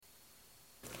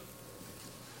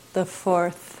the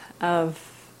fourth of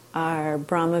our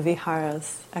Brahma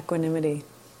Viharas, Equanimity.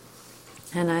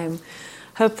 And I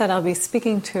hope that I'll be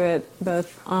speaking to it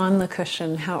both on the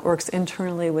cushion, how it works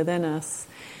internally within us,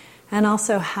 and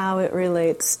also how it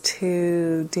relates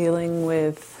to dealing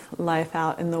with life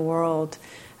out in the world,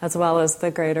 as well as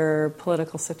the greater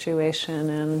political situation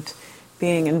and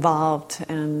being involved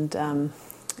and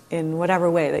in whatever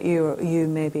way that you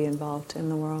may be involved in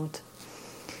the world.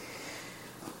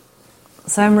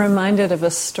 So I'm reminded of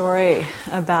a story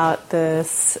about the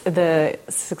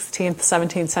 16th,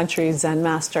 17th century Zen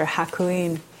master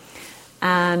Hakuin.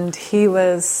 And he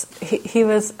was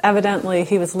this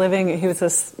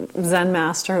Zen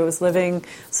master who was living,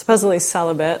 supposedly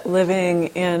celibate, living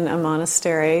in a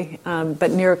monastery,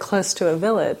 but close to a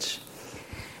village.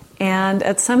 And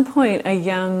at some point, a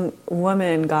young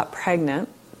woman got pregnant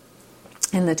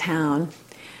in the town.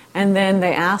 And then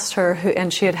they asked her,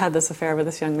 and she had had this affair with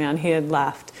this young man. He had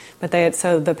left, but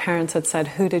so the parents had said,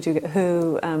 "Who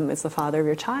is the father of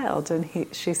your child?" And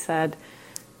she said,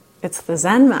 "It's the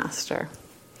Zen master."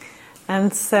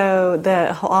 And so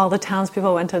all the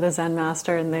townspeople went to the Zen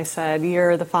master and they said,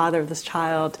 "You're the father of this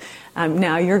child.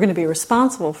 Now you're going to be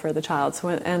responsible for the child."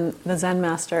 And the Zen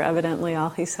master, evidently,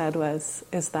 all he said was,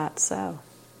 "Is that so?"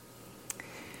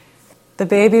 The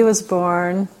baby was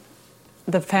born.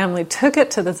 The family took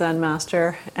it to the Zen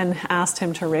master and asked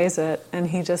him to raise it, and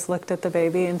he just looked at the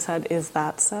baby and said, "Is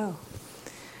that so?"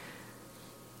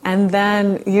 And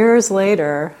then years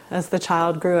later, as the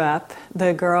child grew up,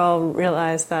 the girl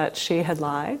realized that she had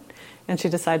lied, and she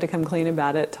decided to come clean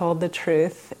about it, told the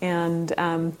truth, and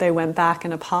they went back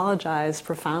and apologized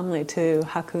profoundly to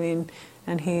Hakuin,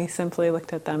 and he simply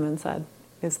looked at them and said,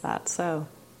 "Is that so?"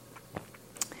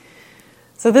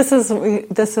 So this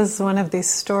is one of these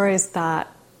stories that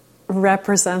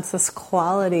represents this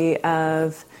quality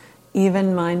of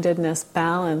even-mindedness,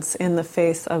 balance in the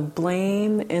face of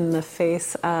blame, in the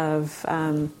face of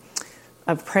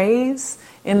praise,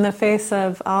 in the face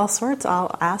of all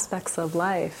aspects of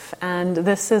life. And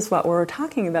this is what we're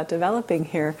talking about developing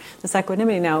here, this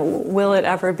equanimity. Now, will it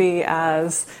ever be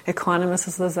as equanimous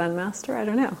as the Zen master? I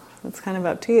don't know. It's kind of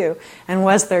up to you. And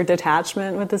was there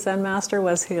detachment with the Zen master?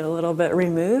 Was he a little bit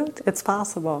removed? It's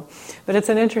possible. But it's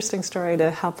an interesting story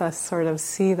to help us sort of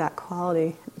see that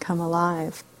quality come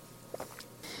alive.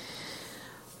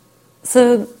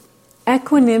 So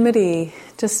equanimity,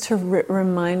 just to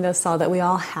remind us all that we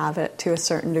all have it to a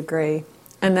certain degree,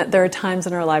 and that there are times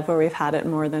in our life where we've had it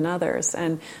more than others.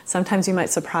 And sometimes you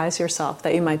might surprise yourself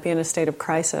that you might be in a state of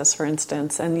crisis, for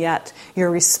instance, and yet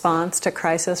your response to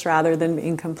crisis, rather than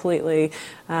being completely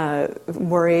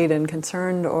worried and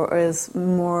concerned, or is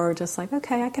more just like,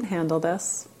 okay, I can handle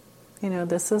this.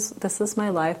 This is my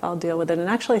life, I'll deal with it. And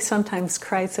actually sometimes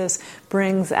crisis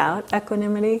brings out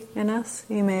equanimity in us.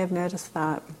 You may have noticed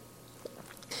that.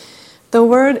 The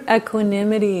word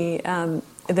equanimity,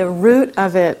 the root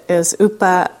of it is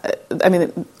upa,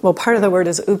 part of the word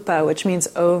is upa, which means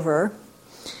over,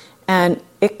 and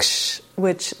iksh,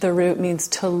 which the root means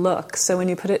to look. So when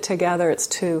you put it together, it's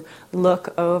to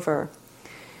look over.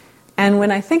 And when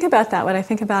I think about that, what I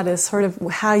think about is sort of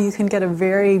how you can get a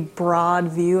very broad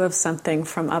view of something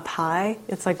from up high.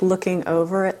 It's like looking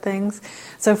over at things.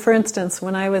 So for instance,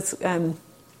 when I was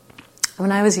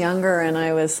younger, and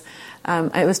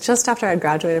it was just after I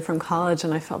graduated from college,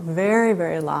 and I felt very,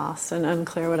 very lost and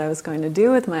unclear what I was going to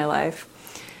do with my life.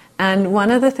 And one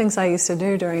of the things I used to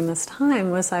do during this time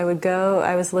was I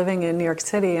was living in New York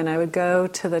City, and I would go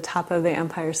to the top of the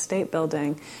Empire State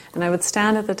Building, and I would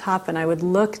stand at the top and I would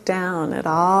look down at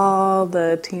all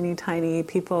the teeny tiny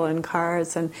people and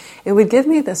cars, and it would give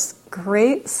me this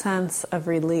great sense of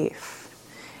relief.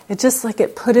 It just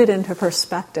it put it into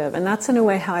perspective. And that's in a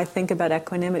way how I think about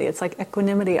equanimity. It's like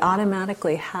equanimity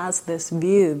automatically has this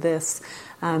view, this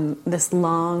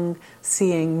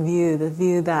long-seeing view, the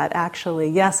view that actually,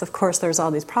 yes, of course there's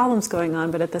all these problems going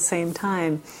on, but at the same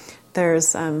time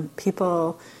there's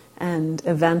people and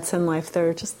events in life that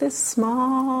are just this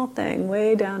small thing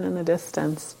way down in the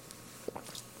distance.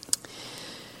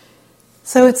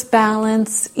 So it's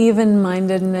balance,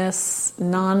 even-mindedness,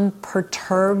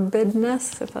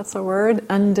 non-perturbedness, if that's a word,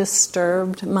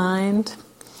 undisturbed mind.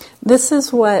 This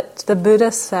is what the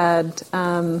Buddha said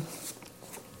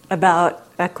about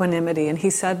equanimity, and he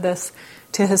said this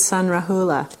to his son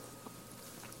Rahula.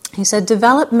 He said,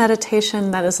 "Develop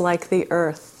meditation that is like the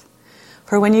earth.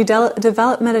 For when you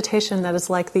develop meditation that is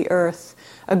like the earth,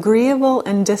 agreeable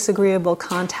and disagreeable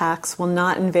contacts will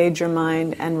not invade your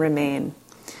mind and remain.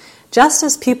 Just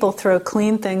as people throw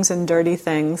clean things and dirty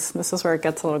things," this is where it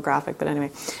gets a little graphic, but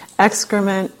anyway,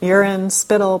 excrement, urine,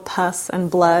 spittle, pus, and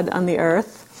blood on the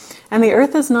earth, And the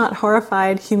earth is not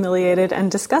horrified, humiliated,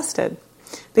 and disgusted.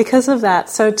 Because of that,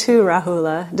 so too,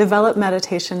 Rahula, develop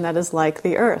meditation that is like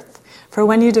the earth. For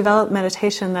when you develop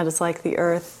meditation that is like the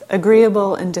earth,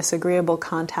 agreeable and disagreeable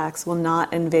contacts will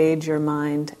not invade your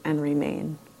mind and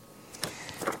remain.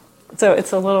 So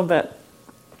it's a little bit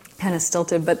kind of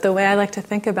stilted, but the way I like to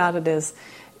think about it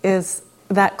is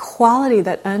that quality,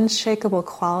 that unshakable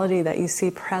quality that you see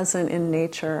present in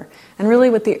nature, and really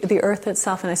with the earth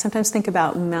itself. And I sometimes think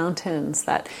about mountains,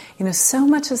 that so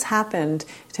much has happened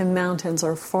to mountains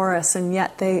or forests, and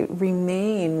yet they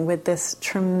remain with this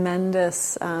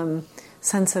tremendous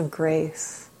sense of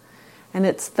grace. And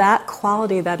it's that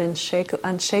quality, that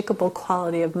unshakable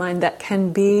quality of mind that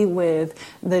can be with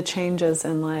the changes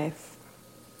in life.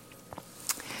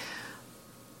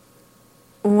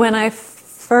 When I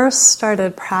first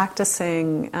started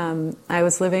practicing, I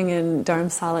was living in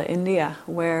Dharamsala, India,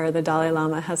 where the Dalai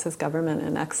Lama has his government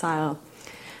in exile.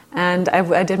 And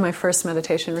I did my first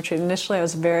meditation retreat. Initially, I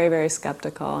was very, very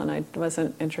skeptical, and I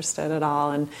wasn't interested at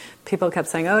all. And people kept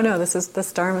saying, "Oh no,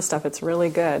 this Dharma stuff, it's really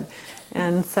good."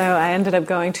 And so I ended up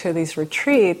going to these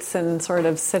retreats and sort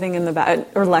of sitting in the back,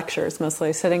 or lectures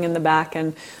mostly, sitting in the back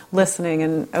and listening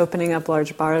and opening up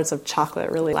large bars of chocolate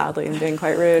really loudly and being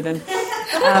quite rude. And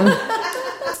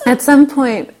at some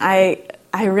point,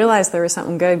 I realized there was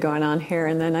something good going on here,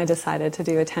 and then I decided to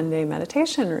do a 10-day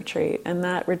meditation retreat. And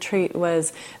that retreat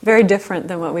was very different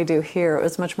than what we do here. It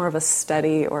was much more of a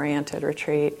study-oriented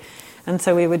retreat. And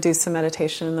so we would do some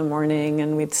meditation in the morning,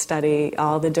 and we'd study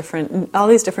all these different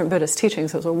Buddhist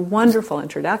teachings. It was a wonderful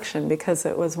introduction because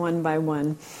it was one by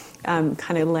one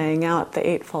kind of laying out the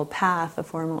Eightfold Path, the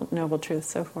Four Noble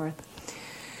Truths, so forth.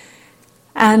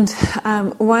 And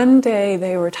one day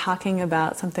they were talking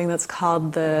about something that's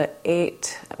called the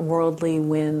 8 worldly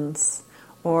winds,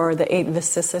 or the 8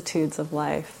 vicissitudes of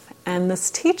life. And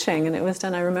this teaching, and it was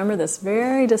done, I remember this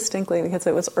very distinctly because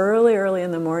it was early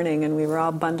in the morning, and we were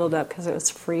all bundled up because it was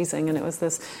freezing, and it was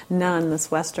this nun,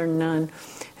 this Western nun,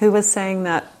 who was saying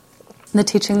that the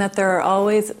teaching that there are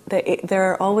always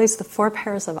the 4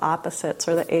 pairs of opposites,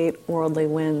 or the 8 worldly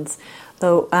winds.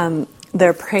 Though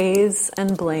they're praise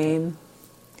and blame,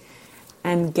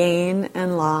 and gain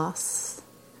and loss,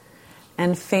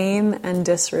 and fame and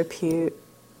disrepute,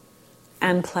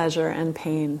 and pleasure and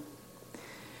pain.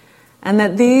 And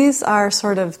that these are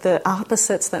sort of the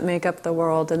opposites that make up the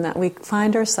world, and that we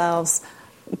find ourselves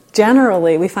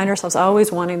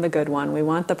always wanting the good one. We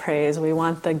want the praise, we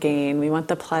want the gain, we want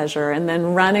the pleasure, and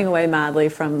then running away madly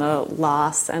from the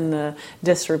loss and the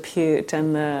disrepute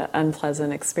and the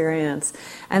unpleasant experience.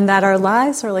 And that our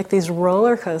lives are like these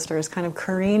roller coasters, kind of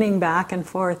careening back and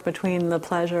forth between the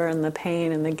pleasure and the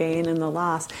pain and the gain and the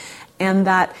loss. And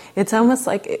that it's almost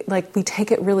like we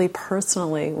take it really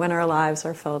personally when our lives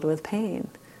are filled with pain.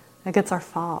 Like it's our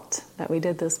fault that we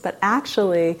did this. But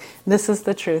actually, this is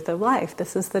the truth of life.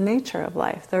 This is the nature of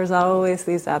life. There's always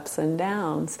these ups and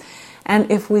downs.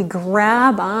 And if we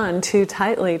grab on too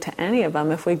tightly to any of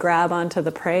them, if we grab onto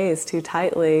the praise too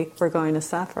tightly, we're going to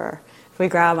suffer. If we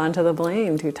grab onto the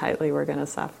blame too tightly, we're going to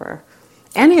suffer.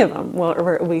 Any of them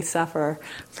we suffer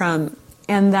from.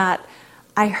 And that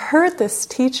I heard this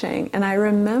teaching, and I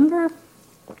remember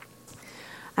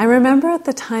at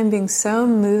the time being so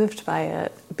moved by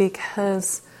it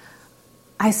because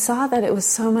I saw that it was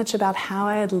so much about how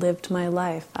I had lived my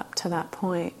life up to that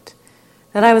point.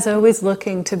 That I was always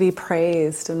looking to be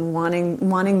praised and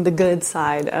wanting the good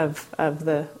side of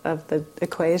the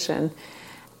equation.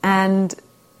 And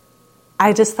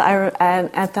at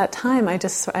that time, I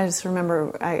just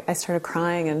remember I started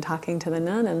crying and talking to the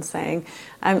nun and saying,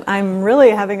 I'm really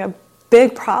having a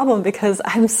big problem because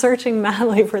I'm searching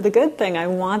madly for the good thing. I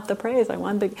want the praise.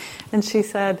 And she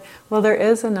said, well, there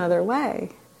is another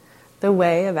way, the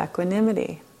way of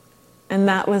equanimity. And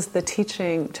that was the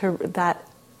teaching that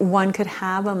one could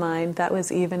have a mind that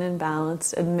was even and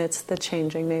balanced amidst the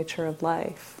changing nature of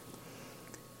life.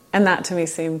 And that to me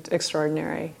seemed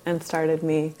extraordinary and started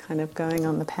me kind of going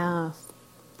on the path.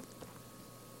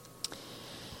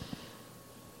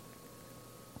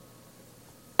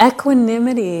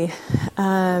 Equanimity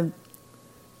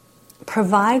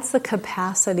provides the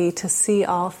capacity to see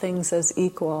all things as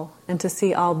equal and to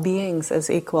see all beings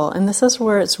as equal. And this is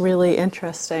where it's really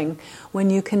interesting. When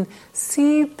you can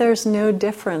see there's no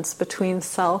difference between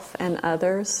self and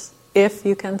others, if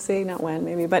you can see, not when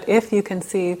maybe, but if you can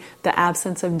see the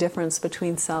absence of difference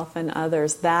between self and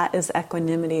others, that is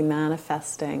equanimity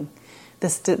manifesting.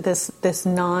 This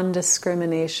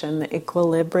non-discrimination, the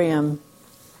equilibrium.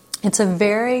 It's a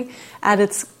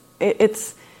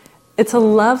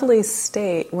lovely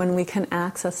state when we can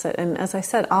access it. And as I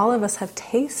said, all of us have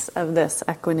tastes of this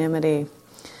equanimity.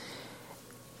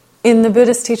 In the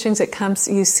Buddhist teachings,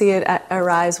 you see it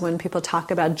arise when people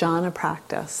talk about jhana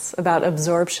practice, about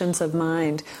absorptions of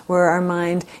mind, where our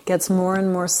mind gets more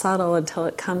and more subtle until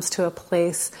it comes to a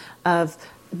place of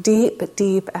deep,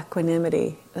 deep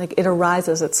equanimity. Like it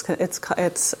arises,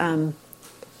 it's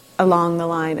along the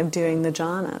line of doing the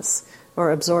jhanas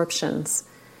or absorptions.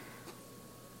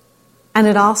 And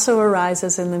it also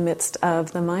arises in the midst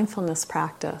of the mindfulness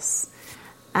practice.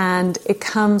 And it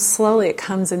comes slowly, it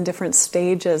comes in different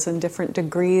stages and different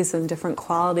degrees and different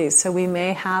qualities. So we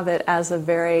may have it as a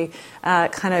very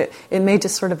it may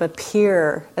just sort of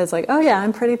appear as like, oh yeah,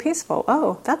 I'm pretty peaceful.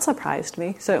 Oh, that surprised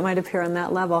me. So it might appear on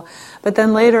that level. But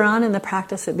then later on in the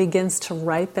practice, it begins to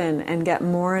ripen and get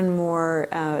more and more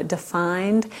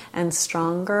defined and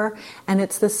stronger. And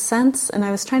it's the sense, and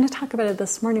I was trying to talk about it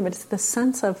this morning, but it's the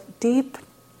sense of deep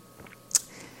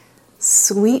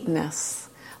sweetness.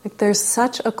 Like there's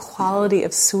such a quality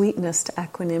of sweetness to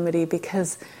equanimity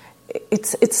because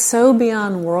it's so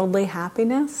beyond worldly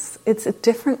happiness. It's a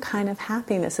different kind of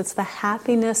happiness. It's the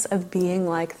happiness of being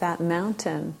like that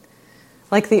mountain,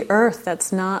 like the earth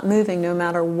that's not moving no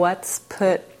matter what's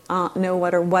put on, no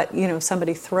matter what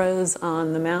somebody throws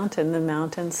on the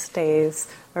mountain stays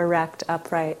erect,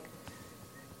 upright.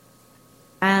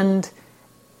 And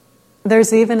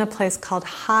there's even a place called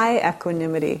high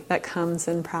equanimity that comes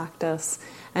in practice.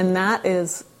 And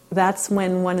that's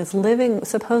when one is living,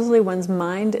 supposedly one's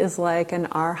mind is like an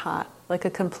arhat, like a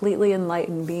completely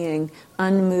enlightened being,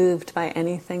 unmoved by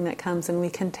anything that comes. And we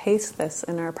can taste this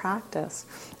in our practice.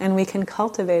 And we can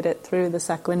cultivate it through this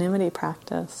equanimity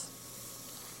practice.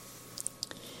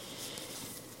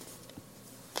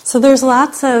 So there's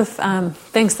lots of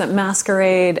things that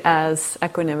masquerade as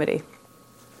equanimity.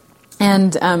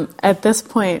 And at this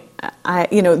point,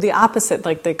 the opposite,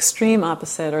 like the extreme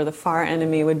opposite or the far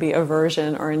enemy would be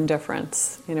aversion or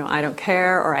indifference. I don't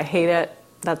care or I hate it.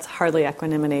 That's hardly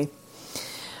equanimity.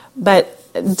 But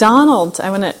Donald, I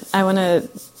want to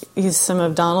use some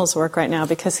of Donald's work right now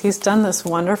because he's done this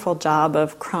wonderful job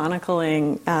of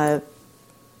chronicling the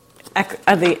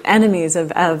enemies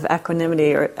of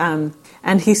equanimity,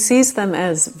 and he sees them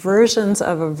as versions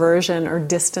of aversion or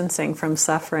distancing from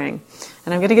suffering.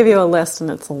 And I'm going to give you a list, and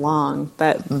it's long,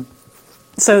 but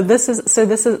so this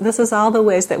is all the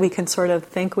ways that we can sort of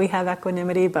think we have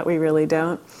equanimity, but we really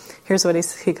don't. Here's what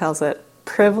he calls it: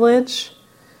 privilege,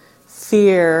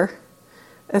 fear,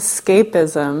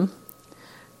 escapism,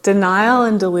 denial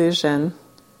and delusion,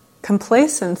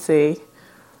 complacency,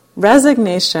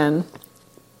 resignation,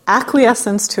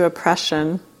 acquiescence to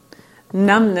oppression,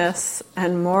 numbness,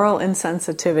 and moral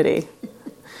insensitivity.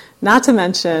 Not to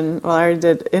mention, well, I already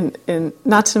did.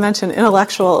 Not to mention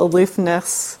intellectual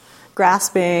aloofness,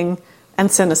 grasping, and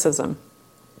cynicism.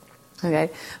 Okay,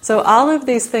 so all of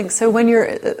these things. So when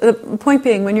the point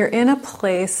being, when you're in a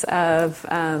place of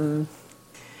I'm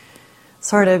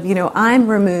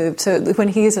removed. So when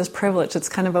he uses privilege, it's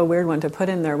kind of a weird one to put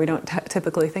in there. We don't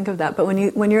typically think of that. But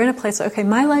when you're in a place, okay,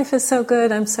 my life is so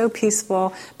good, I'm so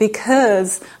peaceful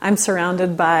because I'm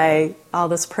surrounded by all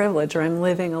this privilege, or I'm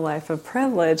living a life of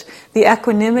privilege, the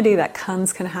equanimity that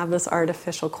comes can have this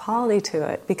artificial quality to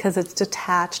it because it's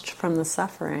detached from the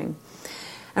suffering.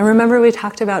 And remember, we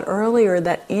talked about earlier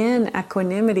that in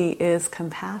equanimity is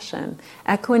compassion.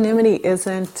 Equanimity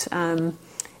isn't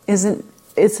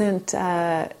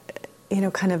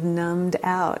kind of numbed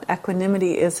out.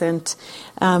 Equanimity isn't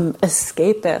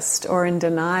escapist or in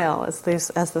denial, as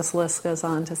this list goes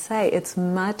on to say. It's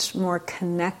much more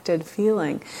connected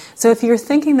feeling. So if you're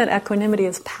thinking that equanimity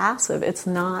is passive, it's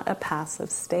not a passive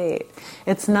state.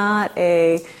 It's not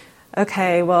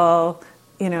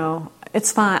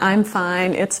it's fine, I'm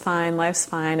fine, it's fine, life's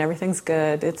fine, everything's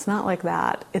good. It's not like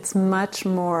that. It's much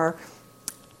more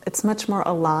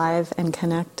alive and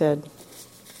connected.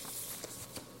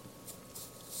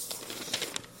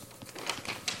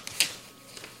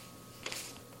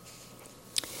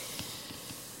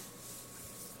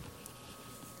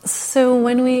 So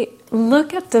when we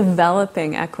look at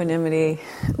developing equanimity,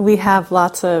 we have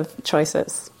lots of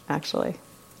choices, actually.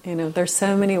 There's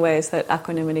so many ways that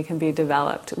equanimity can be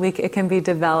developed. It can be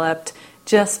developed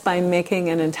just by making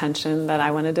an intention that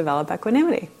I want to develop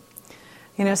equanimity.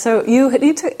 So you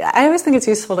need to, I always think it's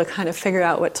useful to kind of figure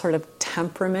out what sort of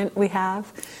temperament we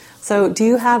have. So do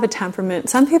you have a temperament?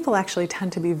 Some people actually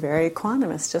tend to be very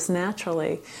equanimous, just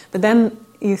naturally. But then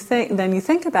you think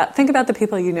about the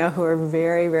people who are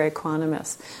very, very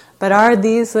equanimous. But are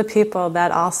these the people that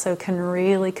also can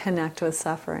really connect with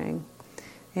suffering?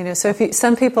 So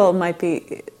some people might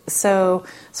be so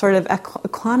sort of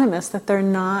equanimous that they're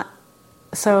not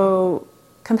so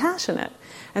compassionate.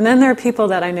 And then there are people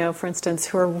that I know, for instance,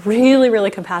 who are really,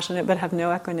 really compassionate but have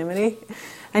no equanimity.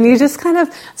 And you just kind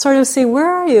of sort of see, where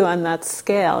are you on that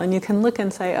scale? And you can look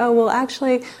and say, oh, well,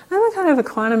 actually, I'm a kind of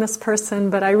equanimous person,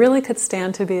 but I really could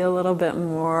stand to be a little bit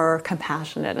more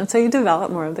compassionate. And so you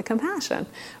develop more of the compassion,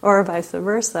 or vice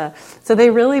versa. So they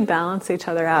really balance each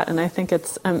other out. And I think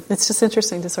it's just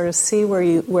interesting to sort of see where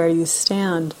you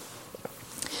stand.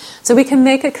 So we can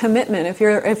make a commitment. If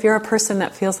you're a person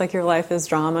that feels like your life is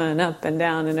drama and up and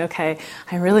down, and okay,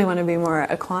 I really want to be more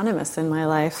equanimous in my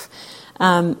life,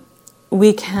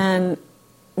 we can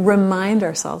remind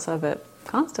ourselves of it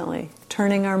constantly,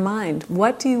 turning our mind.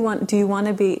 What do you want? Do you want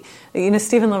to be,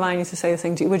 Stephen Levine used to say this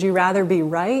thing, would you rather be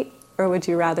right or would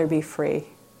you rather be free?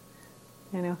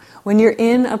 When you're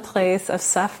in a place of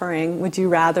suffering, would you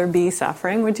rather be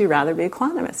suffering? Would you rather be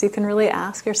equanimous? You can really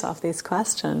ask yourself these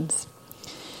questions.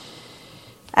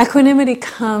 Equanimity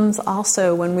comes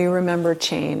also when we remember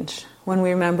change. When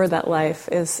we remember that life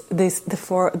is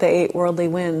the 8 worldly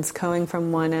winds going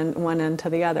from one end to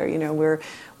the other.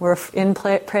 We're in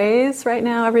praise right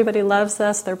now. Everybody loves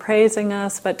us. They're praising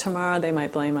us, but tomorrow they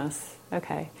might blame us.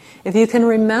 Okay. If you can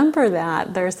remember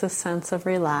that, there's this sense of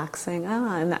relaxing,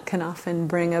 and that can often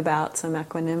bring about some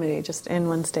equanimity just in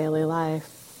one's daily life.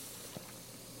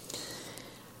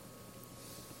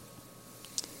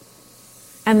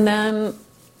 And then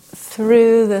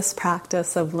through this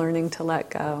practice of learning to let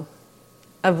go,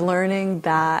 of learning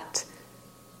that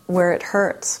where it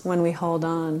hurts when we hold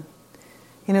on.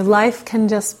 Life can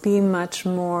just be much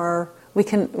more, we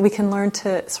can learn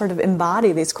to sort of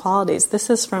embody these qualities. This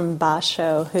is from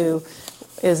Basho, who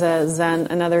is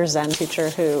another Zen teacher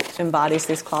who embodies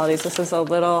these qualities. This is a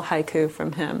little haiku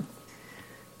from him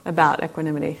about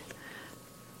equanimity.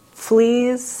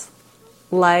 Fleas,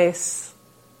 lice,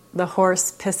 the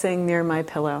horse pissing near my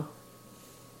pillow.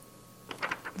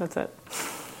 That's it.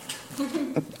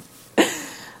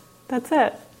 That's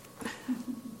it.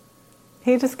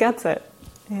 He just gets it,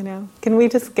 Can we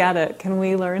just get it? Can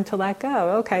we learn to let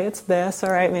go? Okay, it's this,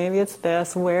 all right, maybe it's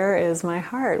this. Where is my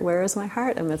heart? Where is my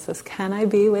heart amidst this? Can I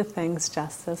be with things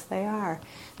just as they are?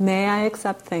 May I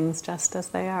accept things just as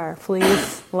they are?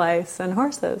 Fleas, lice, and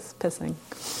horses pissing.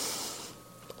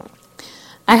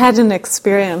 I had an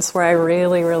experience where I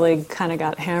really, really kind of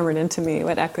got hammered into me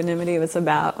what equanimity was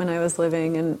about when I was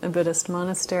living in a Buddhist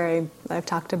monastery. I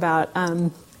talked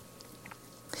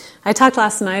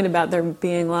last night about there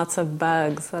being lots of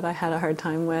bugs that I had a hard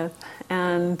time with.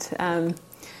 And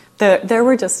there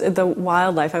were just the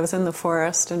wildlife. I was in the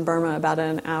forest in Burma about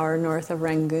an hour north of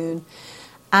Rangoon.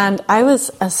 And I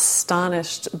was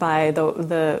astonished by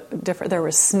the different, there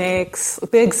were snakes,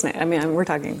 big snakes. I mean, we're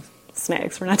talking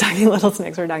snakes. We're not talking little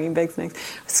snakes, we're talking big snakes.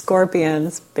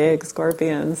 Scorpions, big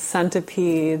scorpions,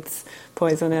 centipedes,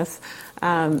 poisonous,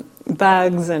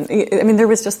 bugs, and there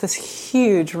was just this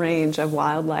huge range of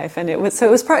wildlife, and it was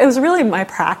really my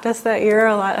practice that year.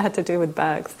 A lot had to do with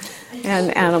bugs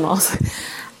and animals,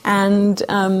 and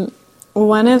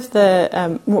one of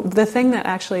the thing that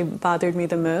actually bothered me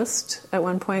the most at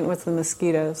one point was the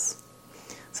mosquitoes.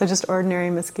 So just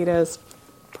ordinary mosquitoes.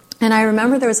 And I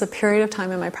remember there was a period of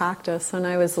time in my practice when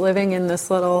I was living in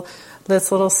this little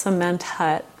cement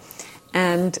hut,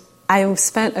 and I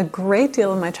spent a great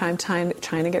deal of my time trying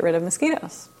to get rid of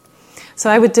mosquitoes.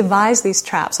 So I would devise these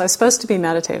traps. I was supposed to be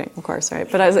meditating, of course, right?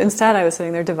 But instead I was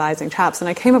sitting there devising traps, and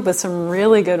I came up with some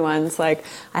really good ones. Like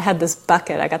I got this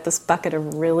bucket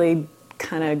of really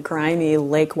kind of grimy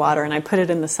lake water, and I put it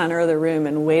in the center of the room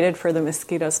and waited for the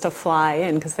mosquitoes to fly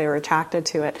in because they were attracted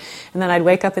to it. And then I'd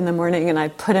wake up in the morning and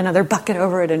I'd put another bucket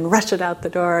over it and rush it out the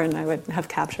door, and I would have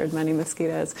captured many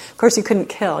mosquitoes. Of course, you couldn't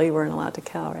kill. You weren't allowed to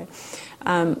kill, right?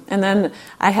 And then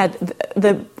I had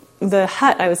the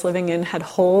hut I was living in had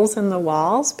holes in the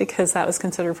walls because that was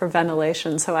considered for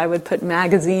ventilation. So I would put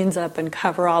magazines up and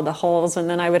cover all the holes, and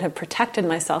then I would have protected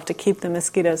myself to keep the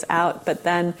mosquitoes out. But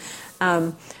then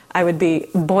I would be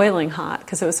boiling hot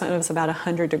because it was about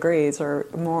 100 degrees or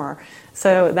more.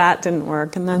 So that didn't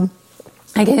work. And then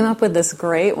I came up with this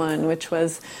great one, which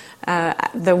was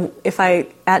if I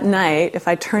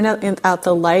turn out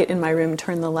the light in my room,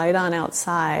 turn the light on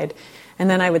outside, and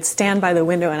then I would stand by the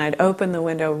window and I'd open the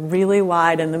window really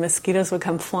wide, and the mosquitoes would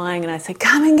come flying, and I'd say,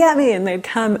 "Come and get me!" And they'd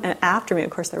come after me.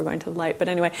 Of course, they were going to the light, but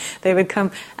anyway, they would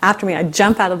come after me. I'd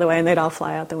jump out of the way, and they'd all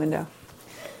fly out the window.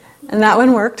 And that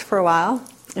one worked for a while.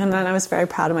 And then I was very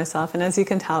proud of myself. And as you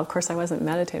can tell, of course, I wasn't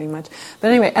meditating much.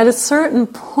 But anyway, at a certain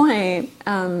point,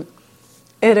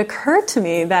 it occurred to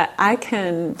me that I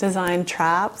can design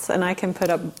traps, and I can put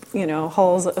up,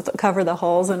 holes, cover the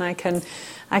holes, and I can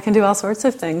do all sorts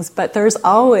of things. But there's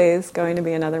always going to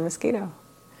be another mosquito.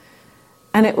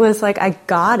 And it was like I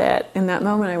got it in that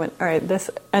moment. I went, all right, this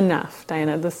enough,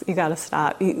 Diana. This you got to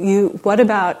stop. What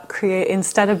about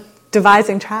instead of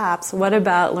devising traps? What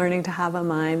about learning to have a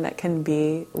mind that can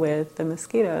be with the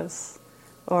mosquitoes,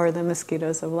 or the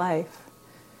mosquitoes of life?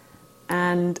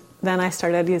 And then I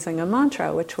started using a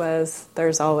mantra, which was,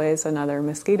 "There's always another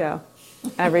mosquito."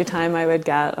 Every time I would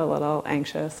get a little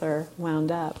anxious or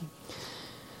wound up.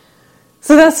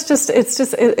 So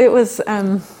it was.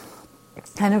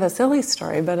 Kind of a silly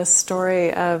story, but a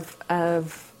story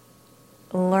of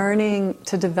learning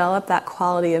to develop that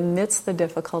quality amidst the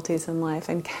difficulties in life.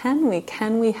 And can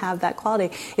we have that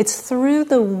quality? It's through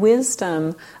the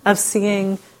wisdom of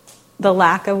seeing the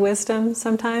lack of wisdom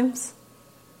sometimes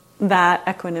that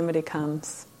equanimity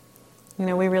comes.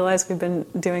 We realize we've been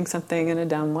doing something in a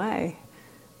dumb way,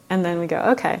 and then we go,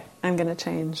 okay, I'm going to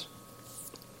change.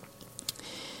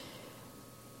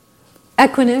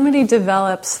 Equanimity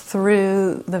develops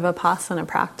through the Vipassana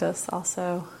practice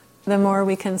also. The more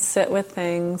we can sit with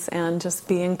things and just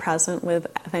being present with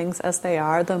things as they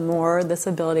are, the more this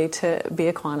ability to be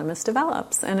equanimous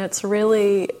develops. And it's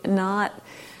really not...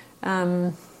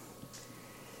 there's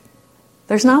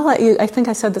not a lot I think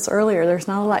I said this earlier, there's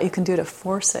not a lot you can do to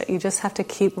force it. You just have to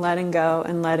keep letting go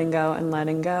and letting go and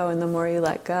letting go. And the more you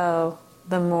let go,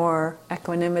 the more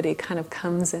equanimity kind of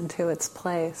comes into its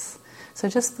place. So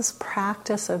just this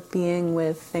practice of being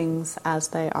with things as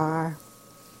they are.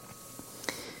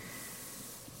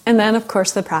 And then, of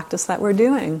course, the practice that we're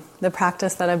doing, the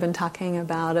practice that I've been talking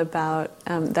about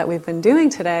that we've been doing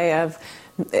today of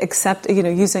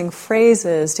using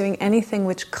phrases, doing anything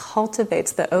which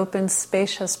cultivates the open,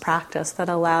 spacious practice that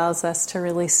allows us to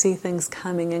really see things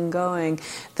coming and going.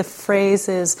 The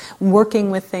phrases, working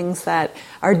with things that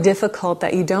are difficult,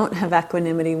 that you don't have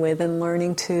equanimity with, and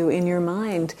learning to, in your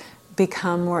mind,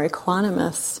 become more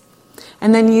equanimous.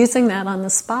 And then using that on the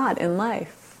spot in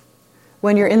life.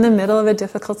 When you're in the middle of a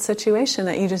difficult situation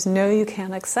that you just know you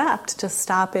can't accept, just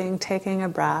stopping, taking a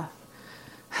breath.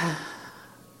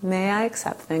 May I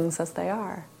accept things as they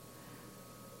are?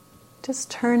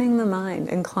 Just turning the mind,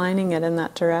 inclining it in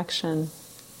that direction.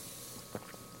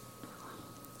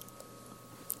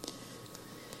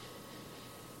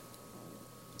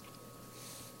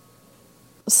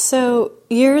 So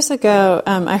years ago,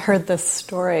 I heard this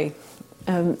story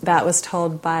that was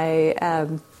told by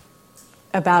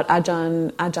about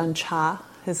Ajahn Chah,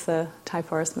 who's the Thai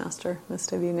forest master,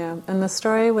 most of you know. And the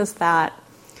story was that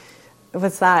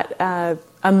a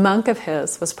monk of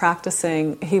his was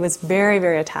practicing. He was very,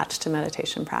 very attached to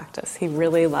meditation practice. He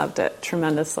really loved it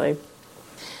tremendously.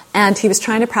 And he was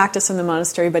trying to practice in the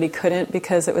monastery, but he couldn't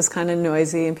because it was kind of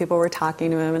noisy and people were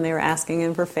talking to him and they were asking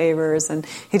him for favors and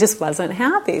he just wasn't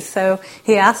happy. So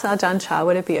he asked Ajahn Chah,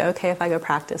 would it be okay if I go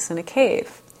practice in a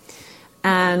cave?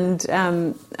 And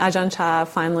Ajahn Chah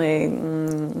finally,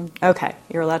 okay,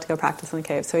 you're allowed to go practice in the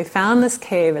cave. So he found this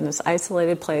cave in this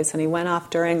isolated place, and he went off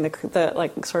during the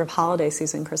like sort of holiday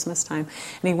season, Christmas time,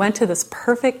 and he went to this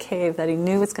perfect cave that he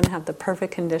knew was going to have the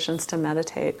perfect conditions to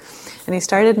meditate. And he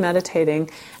started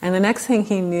meditating, and the next thing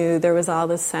he knew, there was all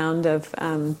this sound of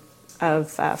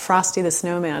Frosty the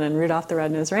Snowman and Rudolph the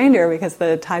Red-Nosed Reindeer, because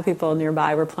the Thai people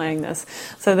nearby were playing this.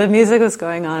 So the music was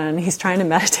going on and he's trying to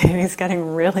meditate and he's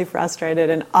getting really frustrated,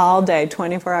 and all day,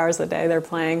 24 hours a day, they're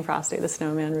playing Frosty the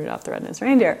Snowman, Rudolph the Red-Nosed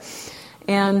Reindeer.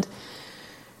 And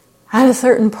at a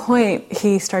certain point,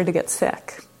 he started to get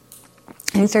sick.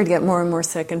 And he started to get more and more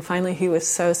sick, and finally he was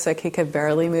so sick he could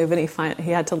barely move, and he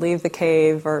had to leave the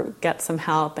cave or get some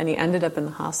help, and he ended up in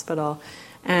the hospital.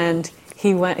 And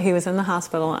he was in the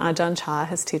hospital, and Ajahn Chah,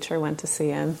 his teacher, went to see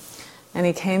him. And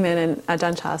he came in, and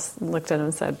Ajahn Chah looked at him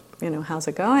and said, how's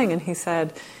it going? And he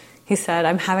said,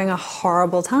 I'm having a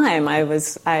horrible time. I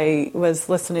was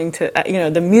listening to,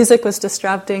 the music was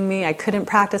disrupting me. I couldn't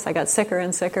practice. I got sicker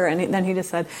and sicker. And then he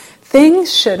just said,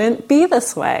 things shouldn't be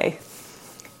this way.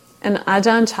 And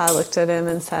Ajahn Chah looked at him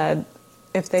and said,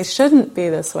 if they shouldn't be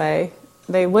this way,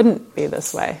 they wouldn't be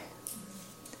this way.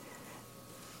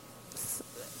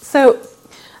 So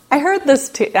I heard this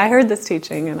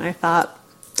teaching, and I thought,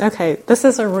 okay, this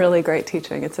is a really great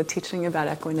teaching. It's a teaching about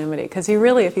equanimity, because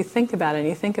if you think about it, and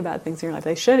you think about things in your life,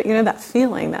 they should, that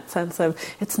feeling, that sense of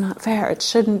it's not fair, it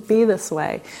shouldn't be this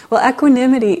way. Well,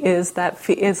 equanimity is the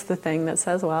thing that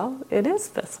says, well, it is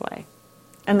this way,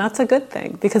 and that's a good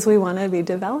thing because we want to be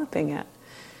developing it.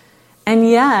 And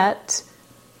yet,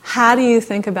 how do you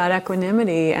think about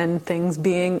equanimity and things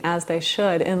being as they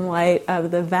should in light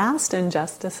of the vast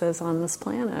injustices on this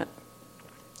planet?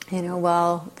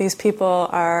 These people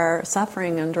are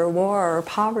suffering under war or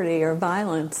poverty or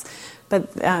violence. But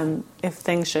if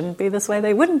things shouldn't be this way,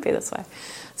 they wouldn't be this way.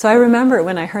 So I remember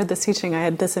when I heard this teaching, I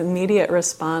had this immediate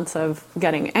response of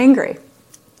getting angry.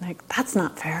 Like, that's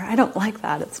not fair. I don't like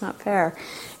that. It's not fair.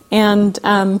 And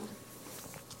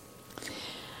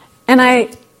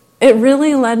it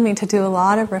really led me to do a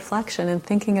lot of reflection and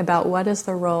thinking about what is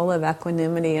the role of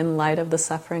equanimity in light of the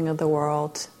suffering of the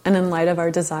world and in light of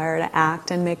our desire to act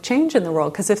and make change in the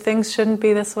world. Because if things shouldn't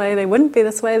be this way, they wouldn't be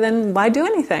this way, then why do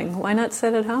anything? Why not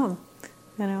sit at home?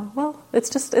 Well,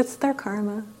 it's their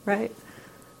karma, right?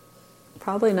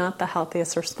 Probably not the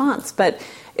healthiest response, but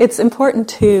it's important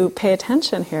to pay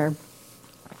attention here.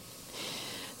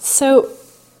 So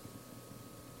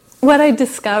what I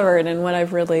discovered and what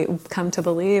I've really come to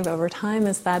believe over time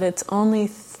is that it's only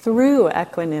through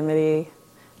equanimity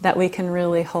that we can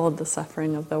really hold the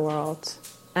suffering of the world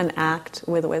and act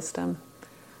with wisdom.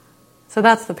 So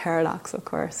that's the paradox, of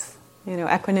course.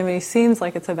 Equanimity seems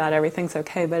like it's about everything's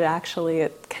okay, but actually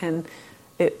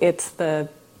it's the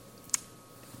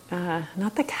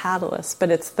not the catalyst, but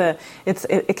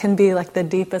it can be like the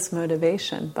deepest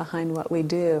motivation behind what we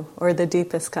do, or the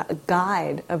deepest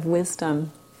guide of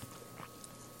wisdom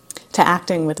to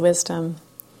acting with wisdom.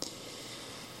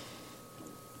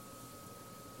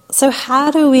 So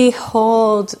how do we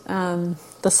hold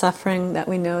the suffering that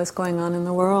we know is going on in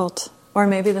the world? Or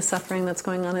maybe the suffering that's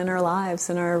going on in our lives,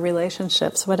 in our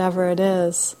relationships, whatever it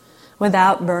is,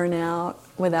 without burnout,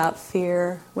 without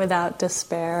fear, without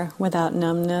despair, without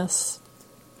numbness.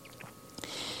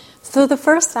 So the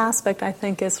first aspect, I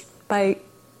think, is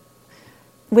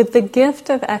with the gift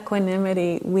of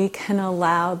equanimity, we can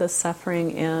allow the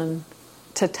suffering in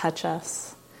to touch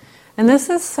us. And this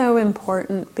is so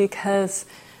important because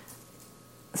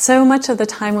so much of the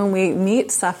time when we meet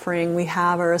suffering, we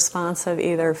have a response of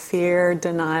either fear,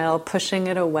 denial, pushing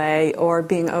it away, or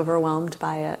being overwhelmed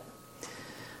by it.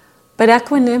 But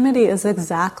equanimity is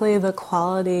exactly the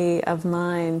quality of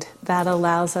mind that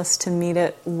allows us to meet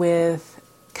it with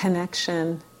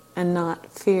connection and not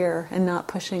fear and not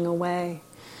pushing away.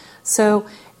 So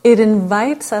it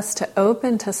invites us to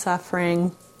open to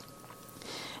suffering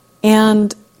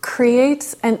and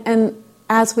creates, and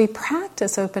as we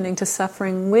practice opening to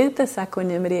suffering with this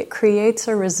equanimity, it creates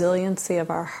a resiliency of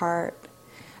our heart,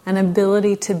 an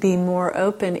ability to be more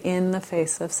open in the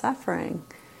face of suffering.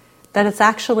 That it's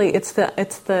actually, it's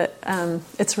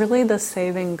really the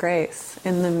saving grace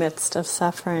in the midst of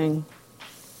suffering.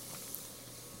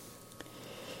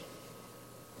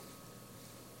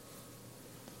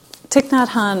 Thich Nhat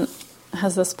Hanh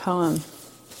has this poem.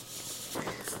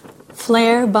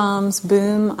 Flare bombs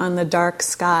boom on the dark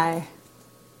sky.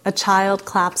 A child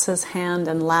claps his hand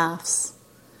and laughs.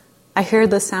 I hear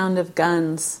the sound of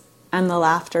guns and the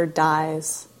laughter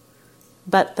dies,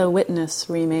 but the witness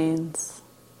remains.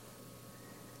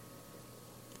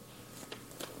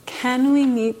 Can we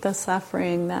meet the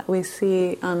suffering that we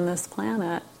see on this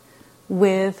planet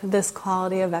with this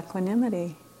quality of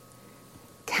equanimity?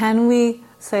 Can we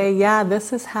say, yeah,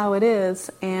 this is how it is,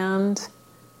 and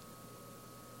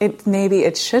maybe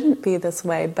it shouldn't be this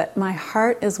way, but my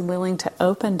heart is willing to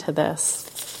open to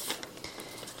this.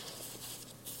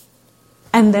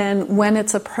 And then when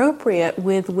it's appropriate,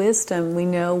 with wisdom, we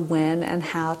know when and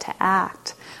how to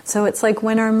act. So it's like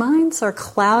when our minds are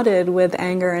clouded with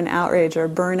anger and outrage or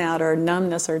burnout or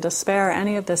numbness or despair, or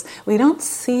any of this, we don't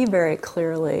see very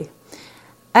clearly.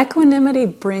 Equanimity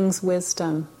brings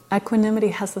wisdom. Equanimity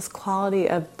has this quality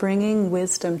of bringing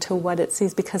wisdom to what it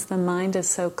sees because the mind is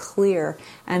so clear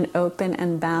and open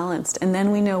and balanced. And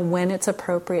then we know when it's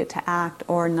appropriate to act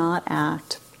or not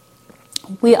act.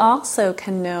 We also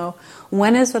can know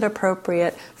when is it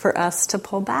appropriate for us to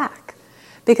pull back.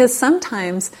 Because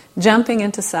sometimes jumping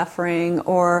into suffering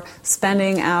or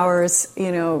spending hours,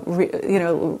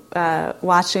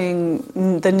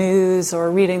 watching the news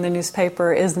or reading the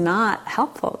newspaper is not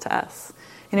helpful to us.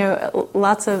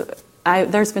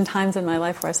 There's been times in my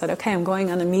life where I said, okay, I'm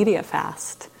going on a media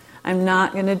fast. I'm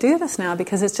not going to do this now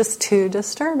because it's just too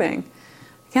disturbing.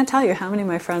 I can't tell you how many of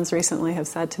my friends recently have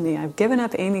said to me, I've given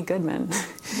up Amy Goodman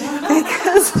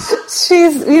because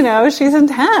she's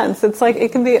intense. It's like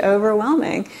it can be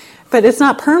overwhelming. But it's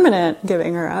not permanent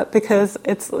giving her up because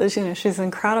she's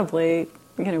incredibly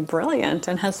brilliant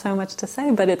and has so much to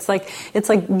say, but it's like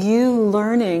you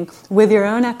learning with your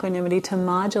own equanimity to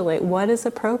modulate what is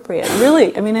appropriate.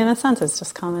 Really, in a sense, it's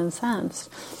just common sense.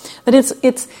 But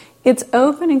it's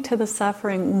opening to the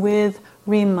suffering with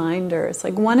reminders.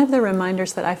 Like one of the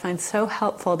reminders that I find so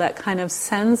helpful that kind of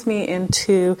sends me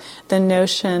into the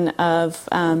notion of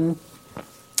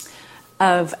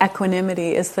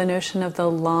equanimity is the notion of the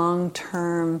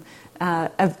long-term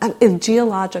of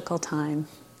geological time.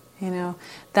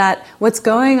 that what's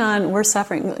going on, we're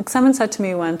suffering. Like someone said to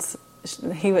me once,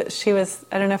 she was,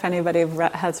 I don't know if anybody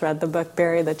has read the book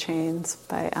Bury the Chains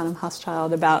by Adam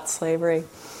Hochschild about slavery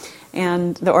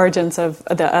and the origins of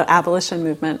the abolition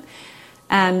movement.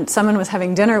 And someone was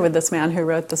having dinner with this man who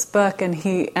wrote this book,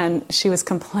 and she was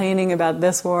complaining about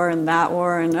this war and that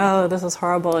war, and oh, this is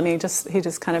horrible. And he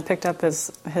just kind of picked up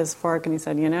his fork and he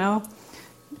said,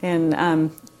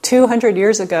 in 200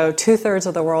 years ago, 2/3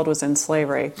 of the world was in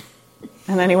slavery.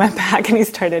 And then he went back and he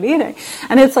started eating.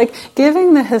 And it's like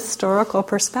giving the historical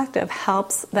perspective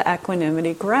helps the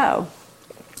equanimity grow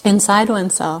inside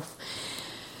oneself.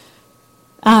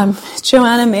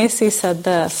 Joanna Macy said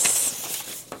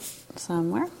this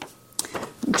somewhere.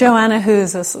 Joanna,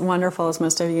 who's this wonderful, as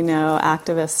most of you know,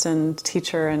 activist and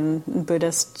teacher and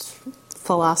Buddhist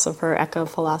philosopher,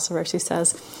 eco-philosopher, she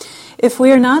says, "If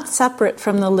we are not separate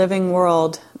from the living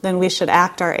world, then we should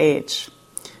act our age.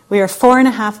 We are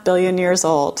 4.5 billion years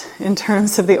old in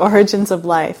terms of the origins of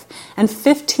life, and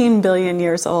 15 billion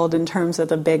years old in terms of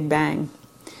the Big Bang.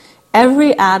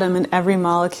 Every atom and every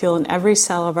molecule and every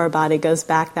cell of our body goes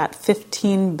back that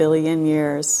 15 billion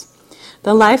years.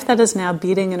 The life that is now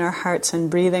beating in our hearts and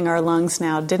breathing our lungs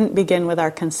now didn't begin with our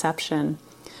conception.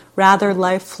 Rather,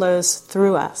 life flows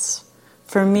through us.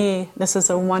 For me, this is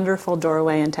a wonderful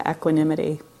doorway into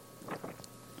equanimity."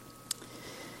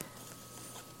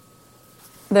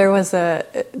 There was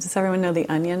does everyone know The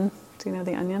Onion? Do you know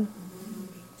The Onion?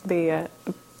 The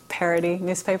parody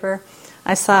newspaper.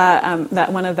 I saw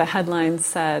that one of the headlines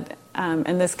said,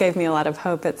 and this gave me a lot of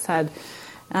hope, it said,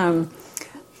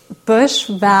 "Bush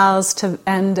vows to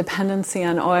end dependency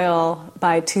on oil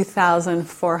by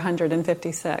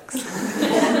 2456.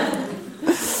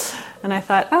 And I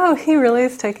thought, oh, he really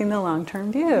is taking the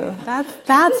long-term view.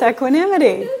 That's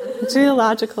equanimity,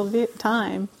 geological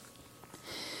time.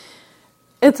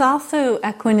 It's also,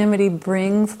 equanimity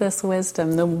brings this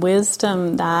wisdom, the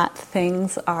wisdom that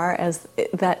things are as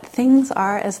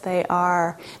they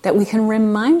are, that we can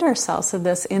remind ourselves of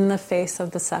this in the face of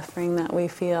the suffering that we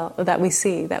feel, that we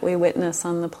see, that we witness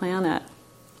on the planet.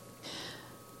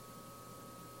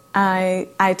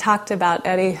 I talked about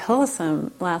Eddie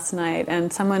Hillesum last night,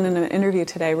 and someone in an interview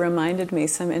today reminded me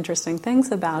some interesting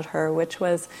things about her, which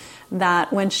was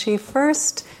that when she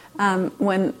first,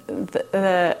 when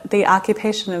the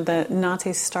occupation of the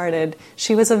Nazis started,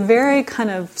 she was a very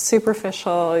kind of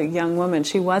superficial young woman.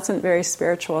 She wasn't very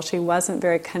spiritual. She wasn't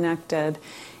very connected.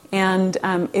 And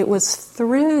it was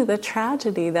through the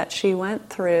tragedy that she went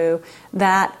through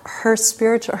that her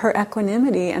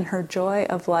equanimity and her joy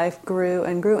of life grew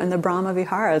and grew. And the Brahma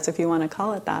Viharas, if you want to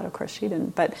call it that, of course she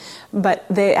didn't, but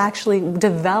they actually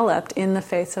developed in the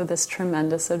face of this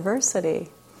tremendous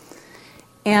adversity.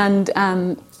 And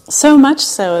so much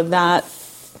so that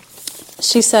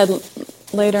she said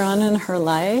later on in her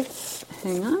life,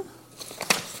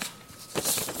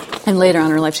 and later on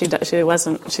in her life, she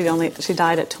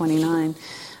died at 29.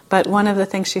 But one of the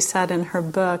things she said in her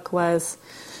book was,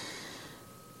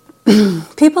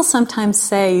 people sometimes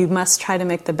say you must try to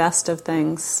make the best of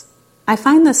things. I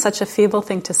find this such a feeble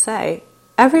thing to say.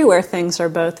 Everywhere things are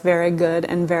both very good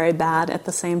and very bad at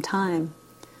the same time.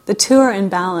 The two are in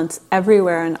balance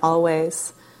everywhere and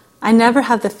always. I never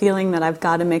have the feeling that I've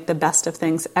got to make the best of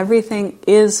things. Everything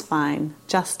is fine,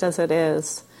 just as it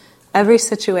is. Every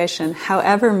situation,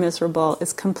 however miserable,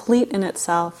 is complete in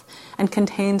itself and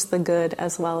contains the good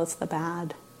as well as the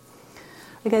bad.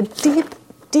 Like a deep,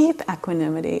 deep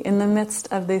equanimity in the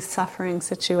midst of this suffering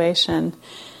situation.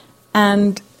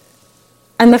 And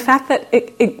the fact that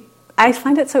I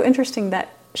find it so interesting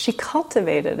that she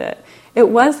cultivated it. It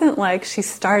wasn't like she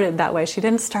started that way. She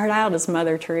didn't start out as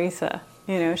Mother Teresa.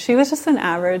 She was just an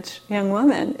average young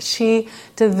woman. She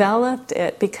developed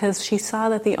it because she saw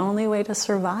that the only way to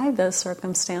survive those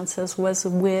circumstances was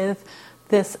with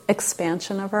this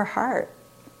expansion of her heart.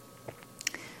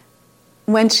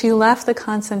 When she left the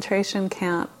concentration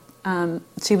camp,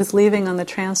 she was leaving on the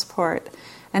transport,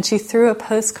 and she threw a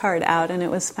postcard out, and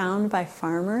it was found by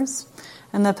farmers.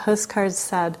 And the postcard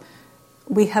said,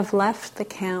 "We have left the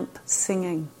camp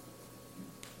singing."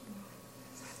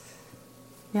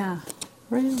 Yeah.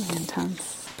 Really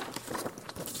intense.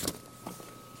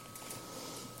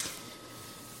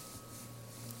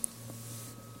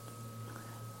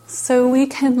 So we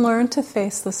can learn to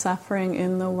face the suffering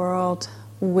in the world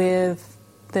with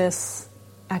this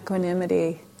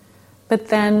equanimity, but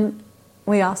then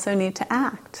we also need to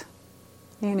act.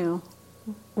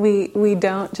 We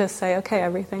don't just say, okay,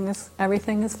 everything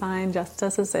is fine, just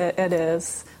as it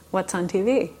is. What's on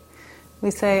TV? We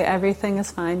say everything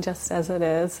is fine just as it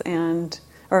is,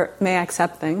 or may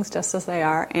accept things just as they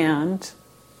are, and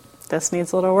This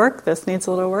needs a little work, this needs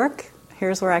a little work.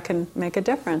 Here's where I can make a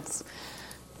difference.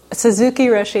 Suzuki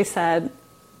Roshi said,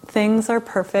 things are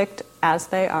perfect as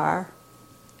they are,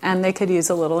 and they could use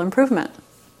a little improvement.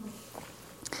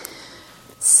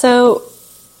 So,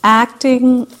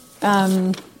 acting,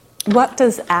 what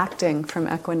does acting from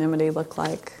equanimity look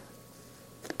like?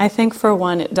 I think for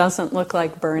one, it doesn't look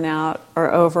like burnout or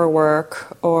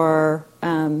overwork or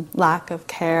lack of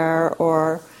care,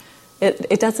 or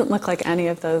it doesn't look like any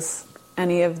of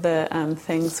the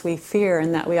things we fear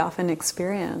and that we often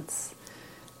experience.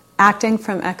 Acting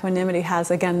from equanimity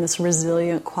has, again, this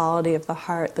resilient quality of the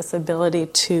heart, this ability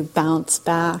to bounce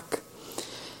back.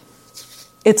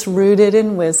 It's rooted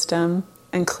in wisdom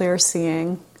and clear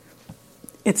seeing.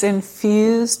 It's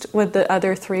infused with the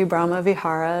other three Brahma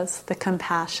Viharas, the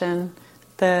compassion,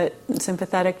 the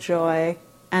sympathetic joy,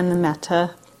 and the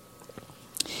metta.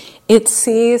 It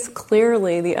sees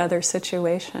clearly the other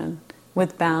situation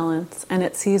with balance, and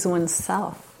it sees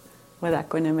oneself with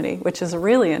equanimity, which is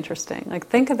really interesting. Like,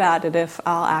 think about it if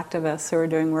all activists who are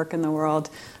doing work in the world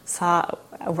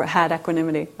had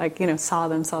equanimity, saw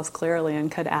themselves clearly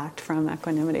and could act from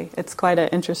equanimity. It's quite an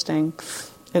interesting.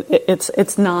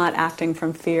 It's not acting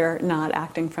from fear, not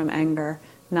acting from anger,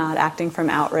 not acting from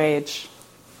outrage.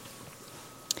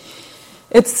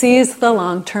 It sees the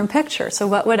long-term picture. So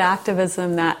what would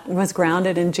activism that was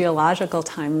grounded in geological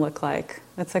time look like?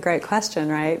 That's a great question,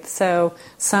 right? So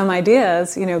some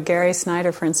ideas, Gary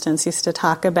Snyder, for instance, used to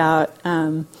talk about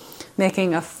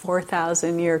making a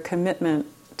 4,000-year commitment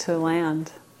to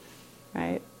land,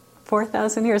 right?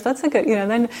 4,000 years. That's a good.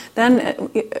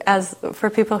 Then as for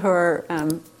people who are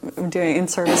doing in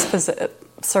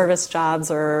service jobs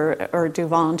or do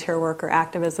volunteer work or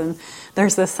activism,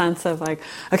 there's this sense of like,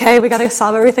 okay, we got to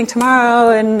solve everything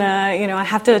tomorrow, and I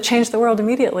have to change the world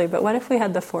immediately. But what if we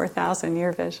had the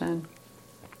 4,000-year vision?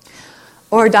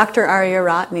 Or Dr.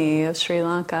 Aryaratne of Sri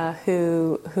Lanka,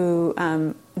 who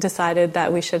decided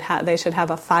that they should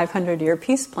have a 500-year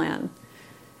peace plan.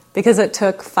 Because it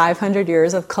took 500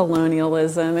 years of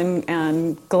colonialism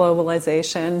and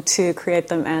globalization to create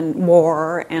them, and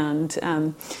war and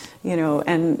and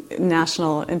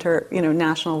national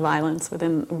violence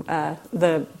within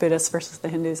the Buddhists versus the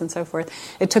Hindus and so forth.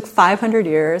 It took 500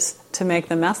 years to make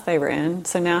the mess they were in.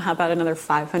 So now, how about another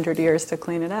 500 years to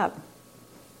clean it up?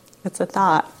 It's a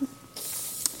thought.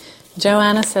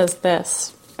 Joanna says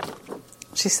this.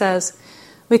 She says,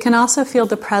 we can also feel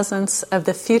the presence of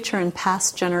the future and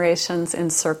past generations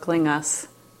encircling us,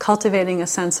 cultivating a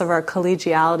sense of our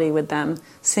collegiality with them,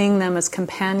 seeing them as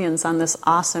companions on this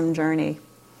awesome journey.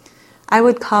 I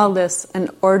would call this an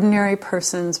ordinary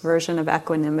person's version of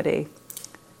equanimity.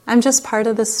 I'm just part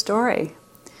of this story.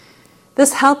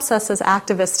 This helps us as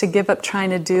activists to give up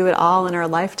trying to do it all in our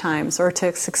lifetimes, or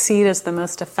to succeed as the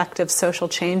most effective social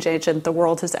change agent the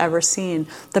world has ever seen,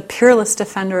 the peerless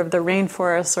defender of the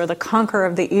rainforest, or the conqueror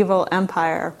of the evil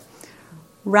empire.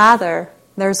 Rather,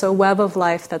 there's a web of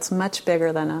life that's much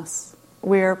bigger than us.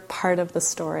 We're part of the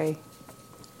story.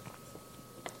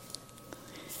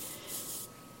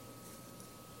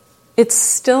 It's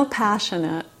still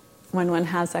passionate when one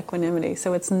has equanimity,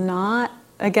 so it's not.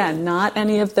 Again, not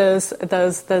any of those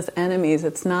enemies.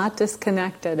 It's not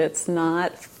disconnected. It's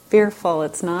not fearful.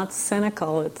 It's not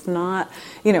cynical. It's not,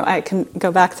 I can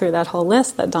go back through that whole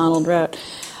list that Donald wrote.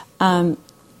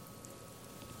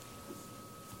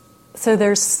 So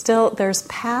there's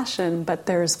passion, but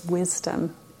there's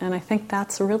wisdom. And I think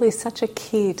that's really such a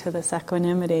key to this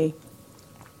equanimity.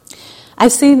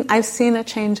 I've seen a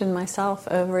change in myself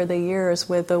over the years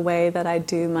with the way that I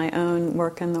do my own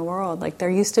work in the world. Like, there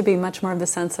used to be much more of the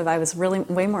sense of I was really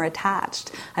way more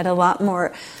attached. I had a lot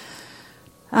more,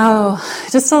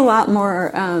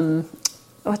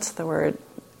 what's the word?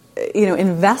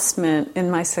 Investment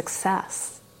in my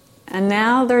success. And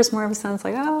now there's more of a sense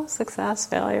like, success,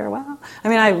 failure, well. I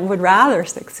mean, I would rather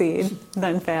succeed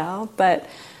than fail, but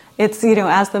it's,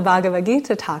 as the Bhagavad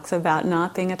Gita talks about,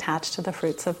 not being attached to the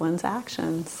fruits of one's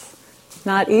actions.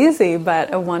 Not easy,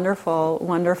 but a wonderful,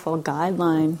 wonderful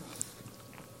guideline.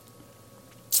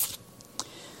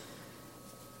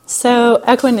 So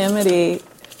equanimity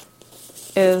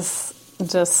is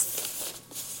just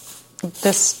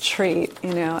this treat,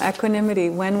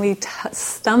 equanimity, when we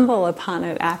stumble upon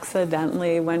it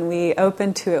accidentally, when we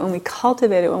open to it, when we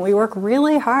cultivate it, when we work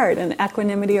really hard, and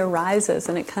equanimity arises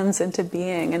and it comes into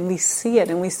being, and we see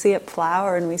it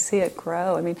flower, and we see it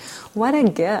grow. I mean, what a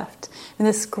gift. And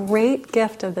this great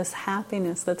gift of this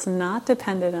happiness that's not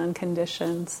dependent on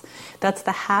conditions. That's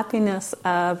the happiness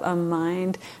of a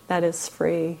mind that is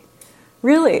free.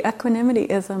 Really, equanimity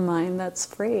is a mind that's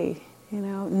free.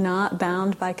 Not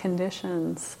bound by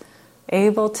conditions.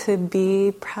 able to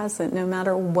be present no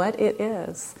matter what it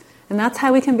is. And that's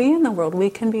how we can be in the world. We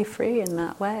can be free in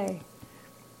that way.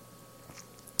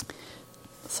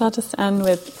 So I'll just end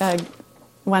with a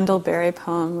Wendell Berry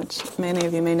poem, which many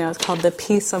of you may know. It's called The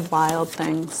Peace of Wild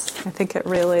Things. I think it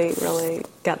really, really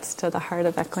gets to the heart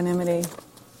of equanimity.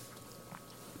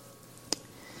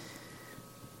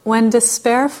 When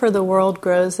despair for the world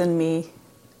grows in me,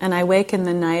 and I wake in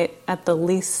the night at the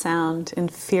least sound in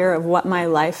fear of what my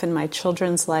life and my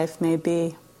children's life may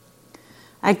be,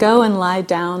 I go and lie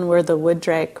down where the wood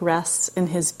drake rests in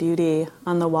his beauty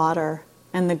on the water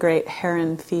and the great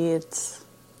heron feeds.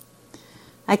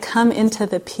 I come into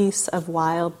the peace of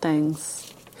wild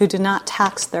things who do not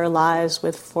tax their lives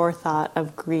with forethought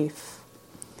of grief.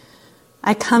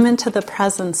 I come into the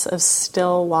presence of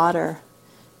still water,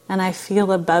 and I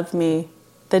feel above me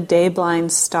the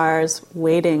day-blind stars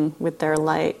waiting with their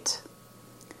light.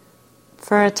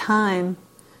 For a time,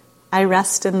 I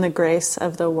rest in the grace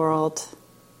of the world,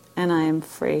 and I am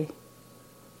free.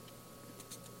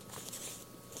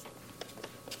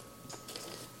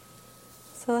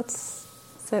 So let's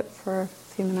sit for a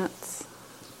few minutes.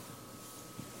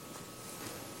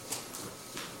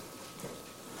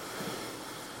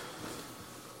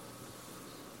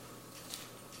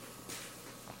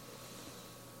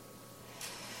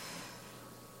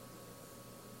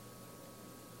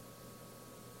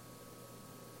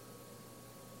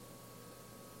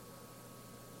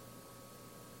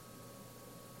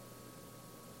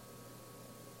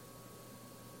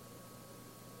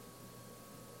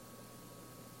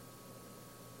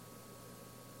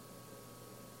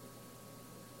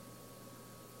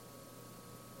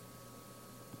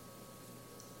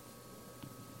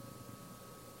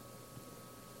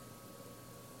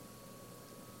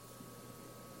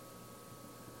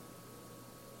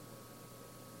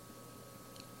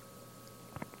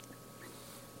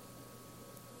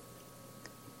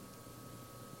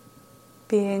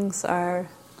 Beings are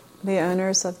the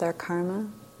owners of their karma.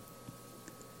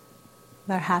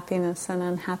 Their happiness and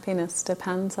unhappiness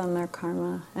depends on their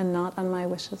karma and not on my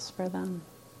wishes for them.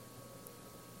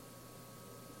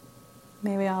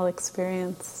 May we all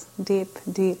experience deep,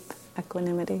 deep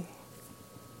equanimity.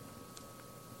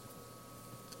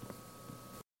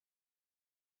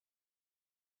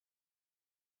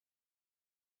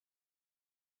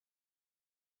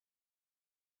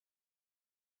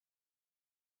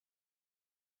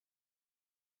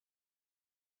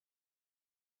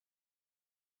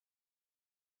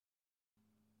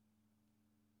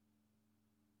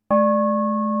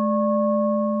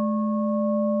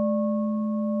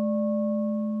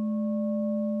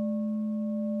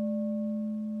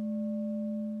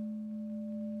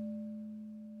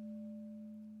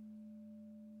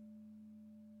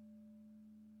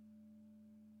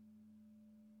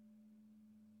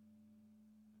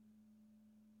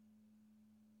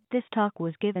 This talk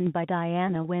was given by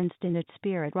Diana Winston at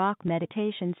Spirit Rock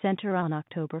Meditation Center on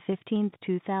October 15,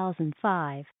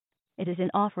 2005. It is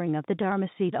an offering of the Dharma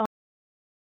Seed.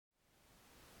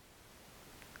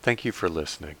 Thank you for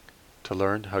listening. To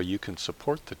learn how you can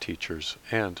support the teachers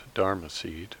and Dharma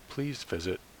Seed, please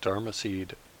visit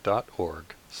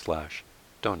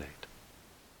dharmaseed.org/donate.